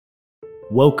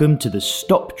Welcome to the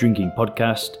Stop Drinking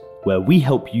podcast, where we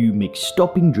help you make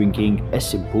stopping drinking a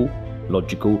simple,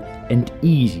 logical, and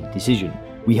easy decision.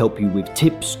 We help you with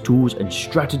tips, tools, and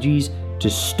strategies to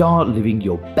start living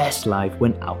your best life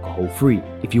when alcohol-free.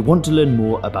 If you want to learn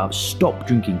more about Stop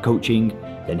Drinking coaching,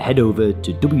 then head over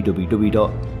to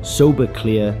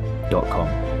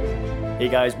www.soberclear.com. Hey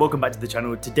guys, welcome back to the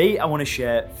channel. Today I want to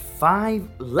share 5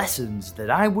 lessons that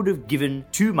I would have given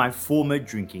to my former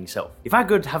drinking self. If I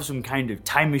could have some kind of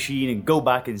time machine and go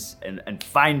back and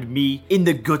find me in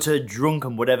the gutter, drunk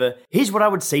and whatever, here's what I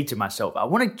would say to myself. I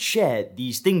want to share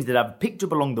these things that I've picked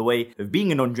up along the way of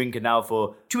being a non-drinker now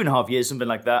for 2.5 years, something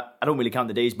like that. I don't really count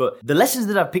the days, but the lessons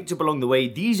that I've picked up along the way,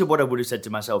 these are what I would have said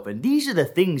to myself. And these are the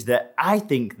things that I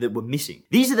think that were missing.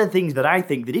 These are the things that I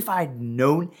think that if I'd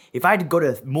known, if I'd got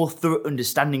a more thorough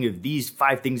understanding of these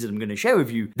 5 things that I'm going to share with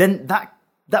you, then that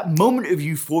moment of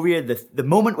euphoria, the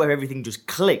moment where everything just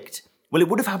clicked, well, it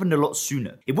would have happened a lot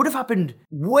sooner. It would have happened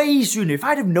way sooner. If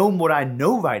I'd have known what I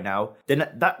know right now, then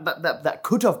that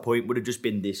cutoff point would have just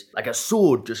been this, like a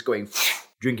sword just going,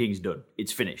 drinking's done.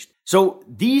 It's finished. So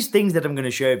these things that I'm going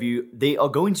to share with you, they are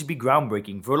going to be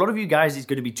groundbreaking. For a lot of you guys, it's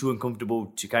going to be too uncomfortable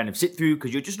to kind of sit through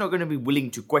because you're just not going to be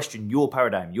willing to question your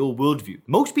paradigm, your worldview.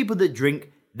 Most people that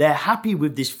drink, they're happy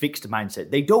with this fixed mindset.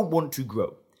 They don't want to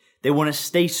grow. They want to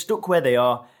stay stuck where they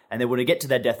are, and they want to get to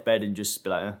their deathbed and just be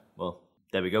like, well,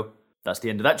 there we go. That's the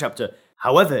end of that chapter.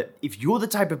 However, if you're the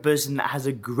type of person that has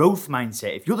a growth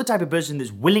mindset, if you're the type of person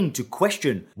that's willing to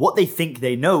question what they think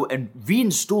they know and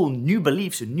reinstall new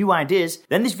beliefs and new ideas,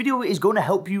 then this video is going to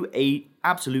help you an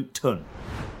absolute ton.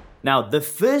 Now, the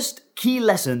first key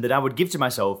lesson that I would give to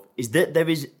myself is that there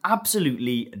is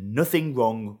absolutely nothing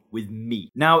wrong with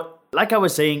me. Now, like I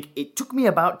was saying, it took me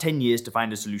about 10 years to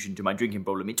find a solution to my drinking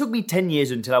problem. It took me 10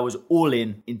 years until I was all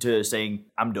in into saying,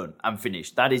 I'm done, I'm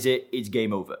finished. That is it, it's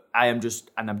game over. I'm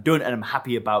done and I'm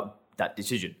happy about that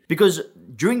decision. Because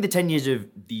during the 10 years of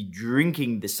the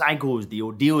drinking, the cycles, the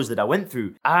ordeals that I went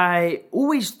through, I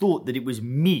always thought that it was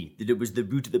me, that it was the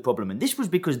root of the problem. And this was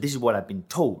because this is what I've been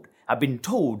told. I've been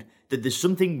told that there's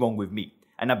something wrong with me.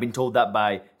 And I've been told that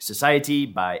by society,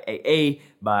 by AA,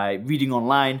 by reading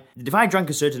online, that if I drank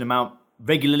a certain amount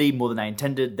regularly, more than I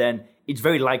intended, then it's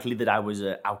very likely that I was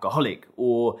an alcoholic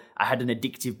or I had an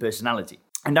addictive personality.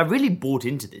 And I really bought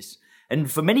into this.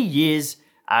 And for many years,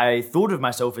 I thought of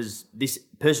myself as this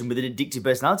person with an addictive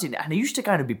personality. And I used to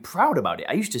kind of be proud about it.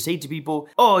 I used to say to people,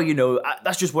 oh,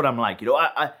 that's just what I'm like.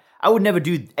 I would never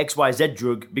do XYZ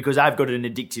drug because I've got an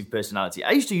addictive personality.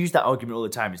 I used to use that argument all the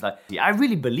time. It's like, I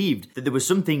really believed that there was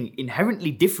something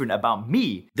inherently different about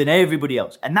me than everybody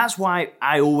else. And that's why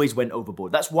I always went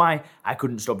overboard. That's why I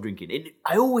couldn't stop drinking.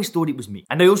 I always thought it was me.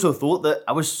 And I also thought that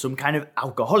I was some kind of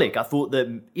alcoholic. I thought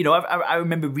that, I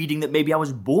remember reading that maybe I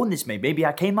was born this way. Maybe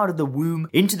I came out of the womb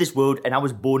into this world and I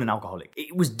was born an alcoholic.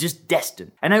 It was just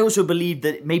destined. And I also believed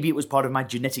that maybe it was part of my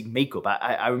genetic makeup.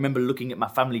 I remember looking at my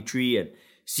family tree and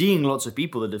seeing lots of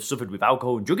people that have suffered with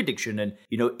alcohol and drug addiction, and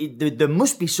there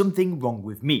must be something wrong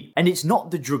with me. And it's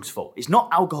not the drug's fault. It's not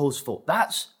alcohol's fault.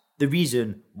 That's the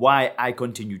reason why I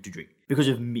continue to drink. Because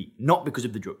of me, not because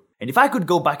of the drug. And if I could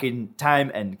go back in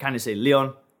time and kind of say,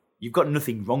 Leon, you've got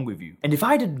nothing wrong with you. And if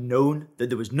I'd have known that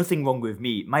there was nothing wrong with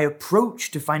me, my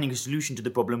approach to finding a solution to the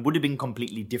problem would have been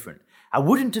completely different. I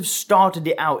wouldn't have started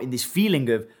it out in this feeling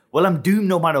of, well, I'm doomed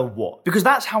no matter what. Because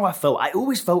that's how I felt. I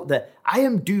always felt that I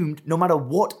am doomed no matter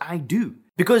what I do.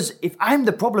 Because if I'm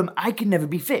the problem, I can never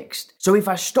be fixed. So if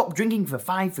I stop drinking for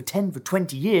 5, for 10, for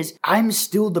 20 years, I'm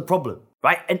still the problem.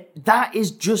 Right? And that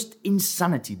is just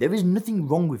insanity. There is nothing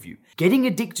wrong with you. Getting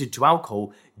addicted to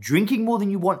alcohol, drinking more than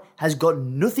you want, has got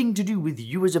nothing to do with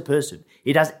you as a person.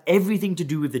 It has everything to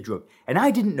do with the drug. And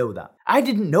I didn't know that. I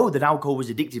didn't know that alcohol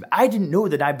was addictive. I didn't know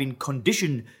that I'd been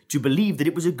conditioned to believe that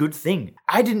it was a good thing.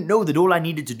 I didn't know that all I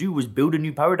needed to do was build a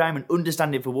new paradigm and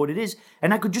understand it for what it is,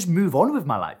 and I could just move on with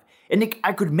my life. And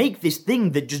I could make this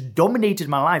thing that just dominated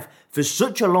my life for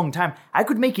such a long time, I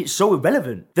could make it so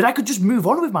irrelevant that I could just move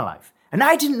on with my life. And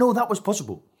I didn't know that was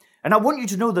possible. And I want you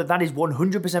to know that that is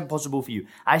 100% possible for you.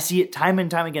 I see it time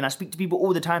and time again. I speak to people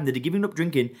all the time that are giving up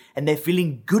drinking and they're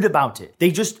feeling good about it.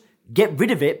 They just get rid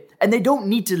of it and they don't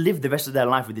need to live the rest of their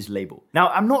life with this label. Now,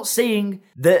 I'm not saying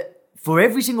that for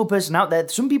every single person out there,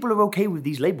 some people are okay with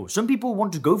these labels. Some people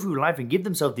want to go through life and give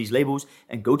themselves these labels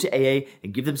and go to AA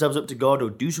and give themselves up to God or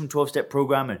do some 12-step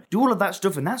program and do all of that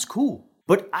stuff, and that's cool.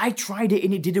 But I tried it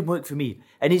and it didn't work for me.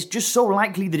 And it's just so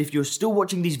likely that if you're still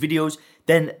watching these videos,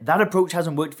 then that approach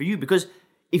hasn't worked for you. Because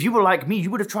if you were like me,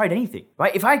 you would have tried anything,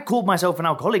 right? If I called myself an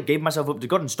alcoholic, gave myself up to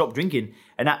God and stopped drinking,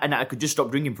 and I could just stop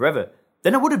drinking forever,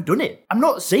 then I would have done it. I'm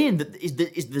not saying that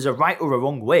there's a right or a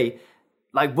wrong way.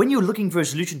 Like when you're looking for a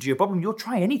solution to your problem, you'll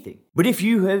try anything. But if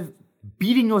you have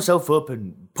beating yourself up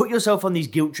and put yourself on these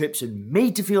guilt trips and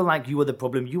made to feel like you are the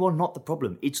problem, you are not the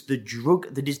problem. It's the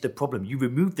drug that is the problem. You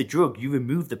remove the drug, you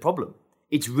remove the problem.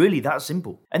 It's really that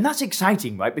simple. And that's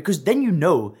exciting, right? Because then you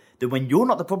know that when you're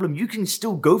not the problem, you can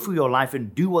still go through your life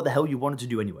and do what the hell you wanted to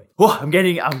do anyway. Oh, I'm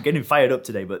getting fired up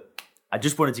today, but I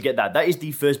just wanted to get that. That is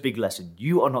the first big lesson.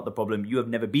 You are not the problem. You have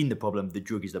never been the problem. The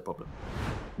drug is the problem.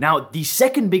 Now, the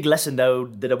second big lesson though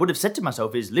that I would have said to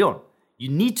myself is, Leon, you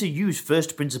need to use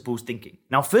first principles thinking.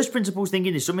 Now, first principles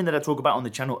thinking is something that I talk about on the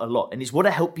channel a lot, and it's what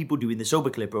I help people do in the Sober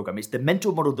Clear program. It's the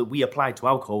mental model that we apply to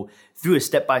alcohol through a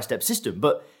step-by-step system.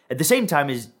 But at the same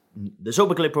time, the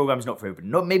Sober Clear program is not for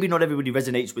everybody. Maybe not everybody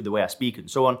resonates with the way I speak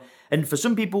and so on. And for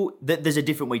some people, there's a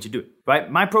different way to do it, right?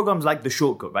 My program's like the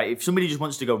shortcut, right? If somebody just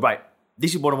wants to go, right,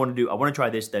 this is what I want to do, I want to try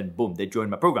this, then boom, they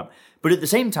join my program. But at the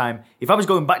same time, if I was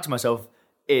going back to myself,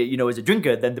 as a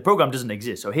drinker, then the program doesn't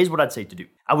exist. So here's what I'd say to do.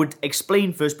 I would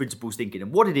explain first principles thinking.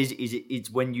 And what it is it's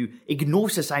when you ignore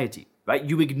society, right?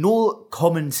 You ignore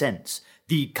common sense,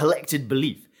 the collected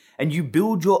belief, and you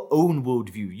build your own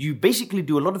worldview. You basically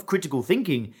do a lot of critical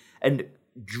thinking and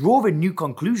draw a new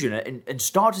conclusion and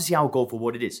start to see alcohol for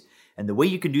what it is. And the way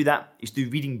you can do that is through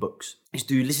reading books. It's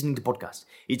through listening to podcasts.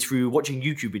 It's through watching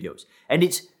YouTube videos. And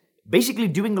it's basically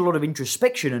doing a lot of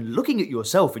introspection and looking at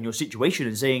yourself and your situation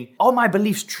and saying, are my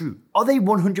beliefs true? Are they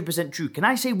 100% true? Can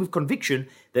I say with conviction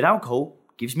that alcohol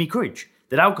gives me courage?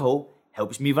 That alcohol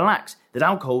helps me relax? That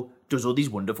alcohol does all these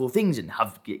wonderful things and I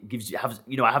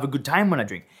have a good time when I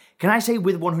drink? Can I say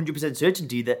with 100%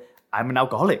 certainty that I'm an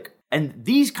alcoholic? And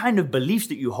these kind of beliefs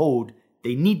that you hold,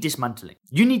 they need dismantling.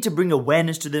 You need to bring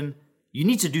awareness to them. You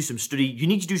need to do some study, you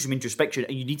need to do some introspection,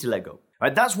 and you need to let go.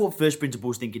 Right? That's what first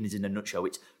principles thinking is in a nutshell.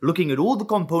 It's looking at all the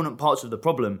component parts of the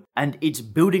problem, and it's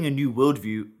building a new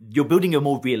worldview. You're building a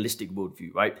more realistic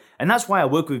worldview, right? And that's why I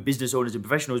work with business owners and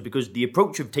professionals, because the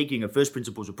approach of taking a first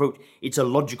principles approach, it's a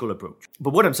logical approach.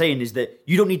 But what I'm saying is that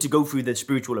you don't need to go through the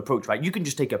spiritual approach, right? You can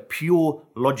just take a pure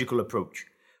logical approach,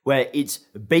 where it's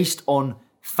based on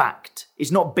fact.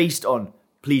 It's not based on,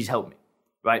 please help me.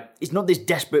 Right? It's not this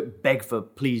desperate beg for,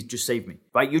 please just save me,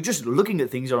 right? You're just looking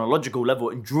at things on a logical level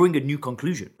and drawing a new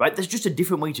conclusion, right? There's just a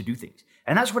different way to do things.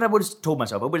 And that's what I would have told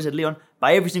myself. I would have said, Leon,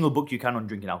 buy every single book you can on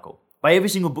drinking alcohol. Buy every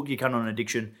single book you can on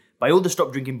addiction. Buy all the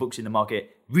stop drinking books in the market.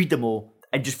 Read them all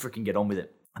and just freaking get on with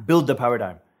it. Build the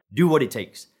paradigm. Do what it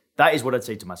takes. That is what I'd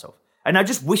say to myself. And I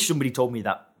just wish somebody told me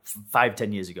that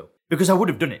 5-10 years ago, because I would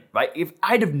have done it, right? If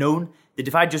I'd have known that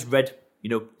if I just read,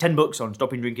 10 books on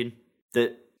stopping drinking,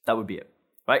 that would be it.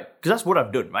 Right? Because that's what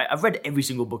I've done, right? I've read every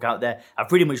single book out there. I've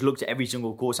pretty much looked at every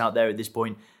single course out there at this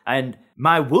point. And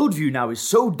my worldview now is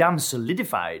so damn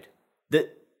solidified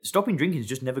that stopping drinking is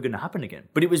just never going to happen again.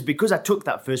 But it was because I took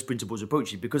that first principles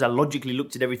approach. It's because I logically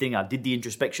looked at everything. I did the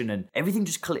introspection and everything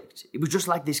just clicked. It was just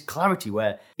like this clarity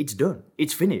where it's done.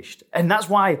 It's finished. And that's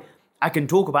why I can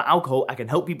talk about alcohol. I can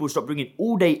help people stop drinking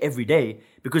all day, every day,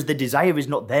 because the desire is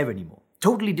not there anymore.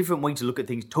 Totally different way to look at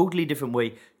things, totally different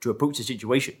way to approach the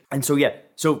situation. And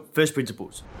so first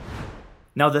principles.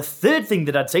 Now, the third thing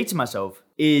that I'd say to myself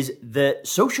is that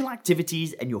social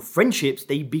activities and your friendships,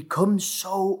 they become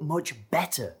so much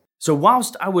better. So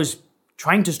whilst I was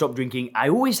trying to stop drinking, I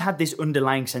always had this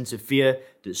underlying sense of fear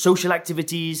that social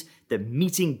activities, that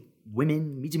meeting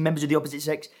women, meeting members of the opposite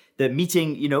sex, that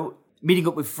meeting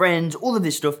up with friends, all of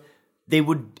this stuff,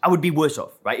 I would be worse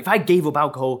off, right? If I gave up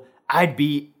alcohol, I'd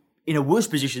be in a worse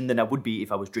position than I would be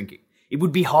if I was drinking. It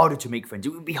would be harder to make friends. It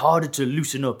would be harder to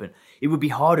loosen up and it would be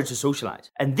harder to socialize.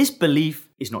 And this belief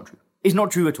is not true. It's not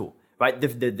true at all, right?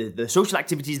 The social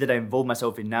activities that I involve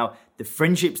myself in now, the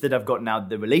friendships that I've got now,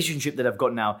 the relationship that I've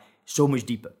got now, so much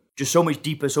deeper. Just so much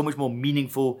deeper, so much more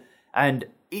meaningful. And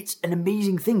it's an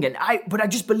amazing thing. But I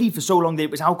just believed for so long that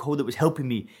it was alcohol that was helping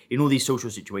me in all these social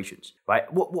situations, right?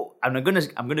 I'm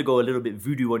gonna go a little bit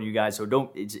voodoo on you guys,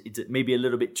 so it's maybe a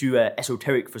little bit too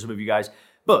esoteric for some of you guys.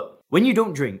 But when you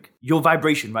don't drink, your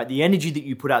vibration, right, the energy that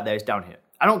you put out there is down here.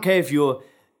 I don't care if you're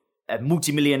a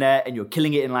multimillionaire and you're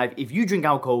killing it in life. If you drink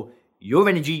alcohol, your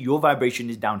energy, your vibration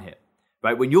is down here.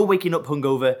 Right? When you're waking up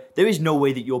hungover, there is no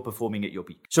way that you're performing at your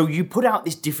peak. So you put out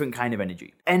this different kind of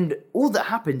energy. And all that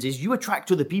happens is you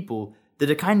attract other people that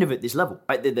are kind of at this level,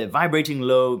 right? They're vibrating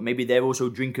low. Maybe they're also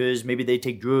drinkers. Maybe they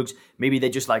take drugs. Maybe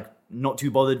they're just like not too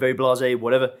bothered, very blasé,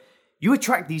 whatever. You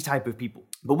attract these type of people.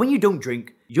 But when you don't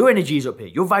drink, your energy is up here.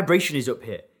 Your vibration is up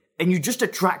here. And you just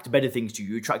attract better things to you.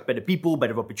 You attract better people,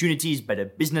 better opportunities, better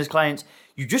business clients.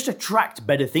 You just attract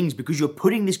better things because you're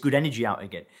putting this good energy out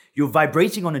again. You're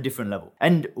vibrating on a different level.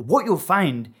 And what you'll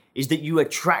find is that you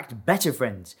attract better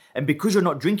friends. And because you're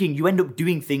not drinking, you end up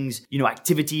doing things,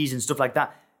 activities and stuff like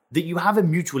that that you have a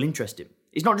mutual interest in.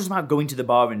 It's not just about going to the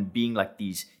bar and being like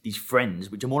these friends,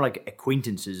 which are more like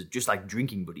acquaintances, just like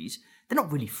drinking buddies. They're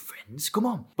not really friends, come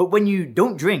on. But when you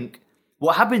don't drink,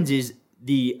 what happens is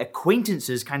the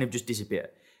acquaintances kind of just disappear.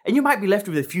 And you might be left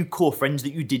with a few core friends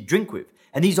that you did drink with.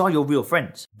 And these are your real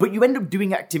friends. But you end up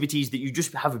doing activities that you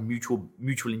just have a mutual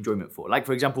enjoyment for. Like,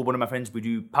 for example, one of my friends, we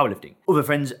do powerlifting. Other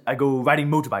friends, I go riding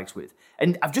motorbikes with.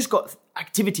 And I've just got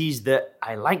activities that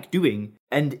I like doing.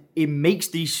 And it makes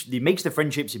the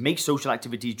friendships, it makes social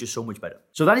activities just so much better.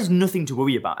 So that is nothing to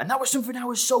worry about. And that was something I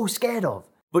was so scared of.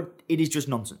 But it is just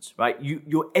nonsense, right?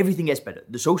 Everything gets better.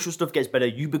 The social stuff gets better.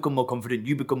 You become more confident.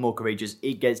 You become more courageous.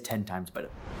 It gets 10 times better.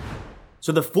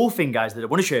 So the fourth thing, guys, that I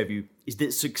want to share with you is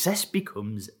that success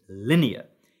becomes linear.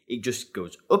 It just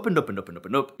goes up and up and up and up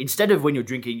and up. Instead of when you're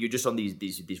drinking, you're just on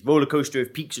these roller coaster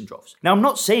of peaks and troughs. Now, I'm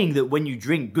not saying that when you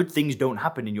drink, good things don't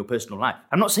happen in your personal life.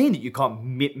 I'm not saying that you can't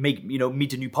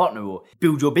meet a new partner or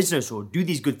build your business or do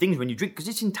these good things when you drink, because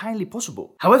it's entirely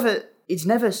possible. However, it's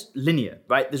never linear,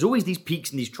 right? There's always these peaks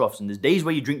and these troughs, and there's days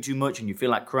where you drink too much and you feel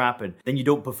like crap, and then you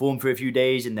don't perform for a few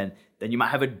days, and then you might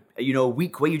have a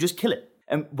week where you just kill it.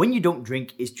 And when you don't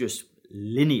drink, it's just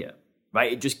linear,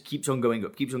 right? It just keeps on going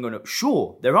up, keeps on going up.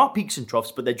 Sure, there are peaks and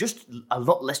troughs, but they're just a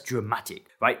lot less dramatic,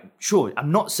 right? Sure,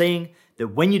 I'm not saying that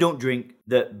when you don't drink,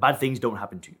 that bad things don't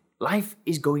happen to you. Life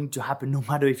is going to happen no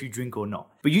matter if you drink or not.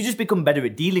 But you just become better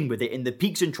at dealing with it, and the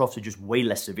peaks and troughs are just way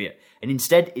less severe. And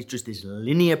instead, it's just this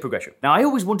linear progression. Now, I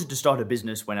always wanted to start a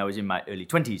business when I was in my early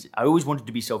 20s. I always wanted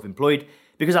to be self-employed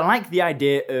because I like the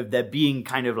idea of there being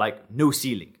kind of like no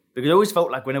ceiling. Because I always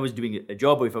felt like when I was doing a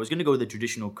job, or if I was going to go the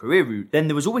traditional career route, then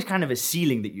there was always kind of a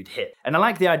ceiling that you'd hit. And I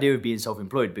like the idea of being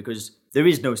self-employed because there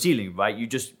is no ceiling, right? You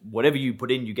just, whatever you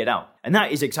put in, you get out. And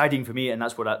that is exciting for me, and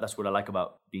that's what I like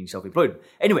about being self-employed.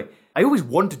 Anyway, I always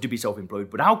wanted to be self-employed,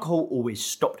 but alcohol always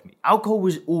stopped me. Alcohol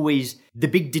was always the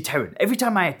big deterrent. Every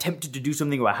time I attempted to do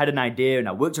something, or I had an idea and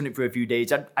I worked on it for a few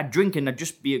days, I'd drink and I'd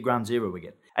just be at ground zero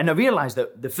again. And I realized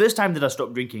that the first time that I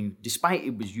stopped drinking, despite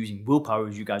it was using willpower,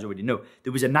 as you guys already know,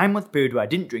 there was a 9-month period where I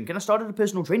didn't drink, and I started a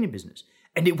personal training business.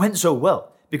 And it went so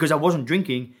well because I wasn't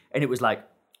drinking, and it was like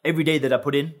every day that I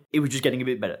put in, it was just getting a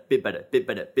bit better, bit better, bit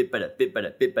better, bit better, bit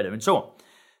better, bit better, and so on.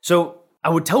 So I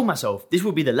would tell myself, this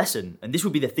would be the lesson, and this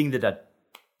would be the thing that I'd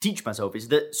teach myself, is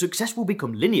that success will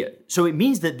become linear. So it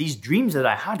means that these dreams that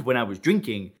I had when I was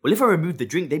drinking, well, if I remove the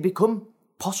drink, they become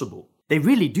possible. They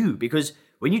really do, because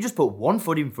when you just put one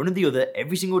foot in front of the other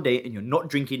every single day, and you're not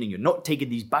drinking and you're not taking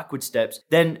these backward steps,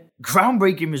 then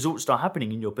groundbreaking results start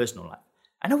happening in your personal life.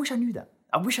 And I wish I knew that.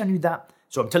 I wish I knew that.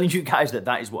 So I'm telling you guys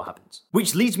that is what happens.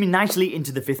 Which leads me nicely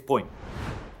into the fifth point,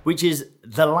 which is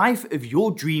the life of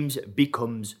your dreams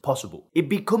becomes possible. It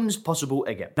becomes possible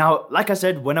again. Now, like I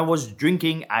said, when I was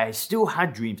drinking, I still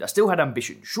had dreams. I still had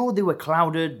ambition. Sure, they were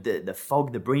clouded.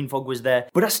 The brain fog was there,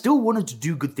 but I still wanted to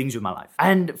do good things with my life.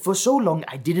 And for so long,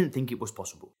 I didn't think it was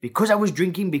possible. Because I was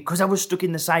drinking, because I was stuck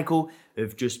in the cycle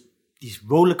of just this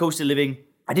roller coaster living,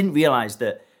 I didn't realize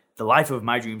that the life of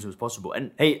my dreams was possible.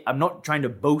 And hey, I'm not trying to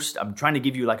boast. I'm trying to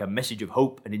give you like a message of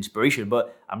hope and inspiration,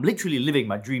 but I'm literally living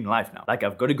my dream life now. Like,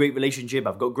 I've got a great relationship.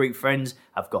 I've got great friends.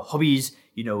 I've got hobbies.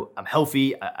 I'm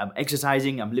healthy. I'm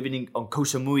exercising. I'm living on Koh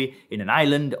Samui in an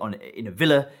island in a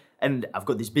villa. And I've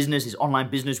got this business, this online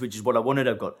business, which is what I wanted.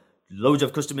 I've got loads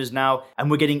of customers now, and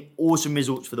we're getting awesome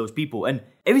results for those people. And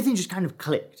everything just kind of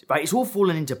clicked, right? It's all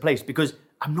fallen into place because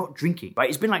I'm not drinking, right?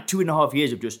 It's been like 2.5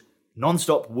 years of just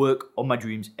non-stop work on my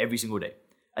dreams every single day.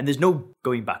 And there's no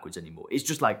going backwards anymore. It's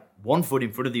just like one foot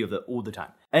in front of the other all the time.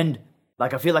 And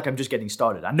like, I feel like I'm just getting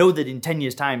started. I know that in 10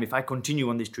 years' time, if I continue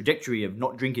on this trajectory of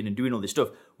not drinking and doing all this stuff,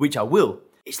 which I will,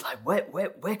 it's like,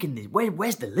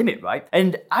 where's the limit, right?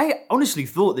 And I honestly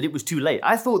thought that it was too late.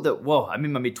 I thought that, well, I'm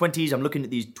in my mid-20s, I'm looking at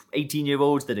these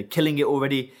 18-year-olds that are killing it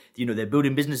already. They're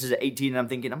building businesses at 18, and I'm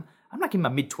thinking, I'm like in my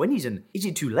mid-20s, and is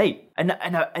it too late? And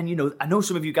I know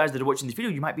some of you guys that are watching this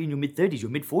video, you might be in your mid-30s, your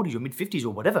mid-40s, your mid-50s,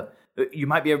 or whatever. You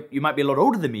might be a lot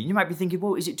older than me. You might be thinking,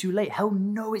 well, is it too late? Hell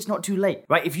no, it's not too late,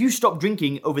 right? If you stop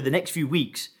drinking over the next few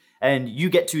weeks, and you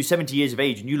get to 70 years of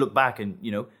age and you look back and,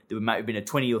 there might have been a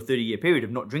 20 or 30 year period of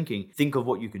not drinking, think of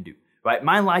what you can do, right?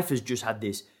 My life has just had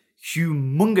this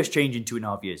humongous change in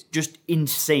 2.5 years. Just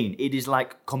insane. It is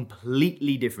like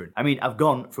completely different. I mean, I've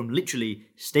gone from literally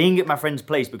staying at my friend's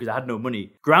place because I had no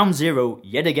money, ground zero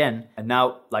yet again, and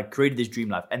now like created this dream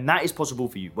life. And that is possible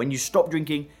for you. When you stop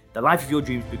drinking, the life of your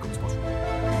dreams becomes possible.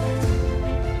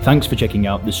 Thanks for checking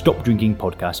out the Stop Drinking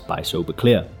podcast by Sober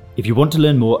Clear. If you want to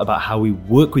learn more about how we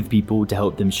work with people to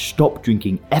help them stop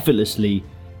drinking effortlessly,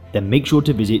 then make sure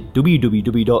to visit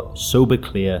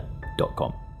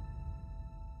www.soberclear.com.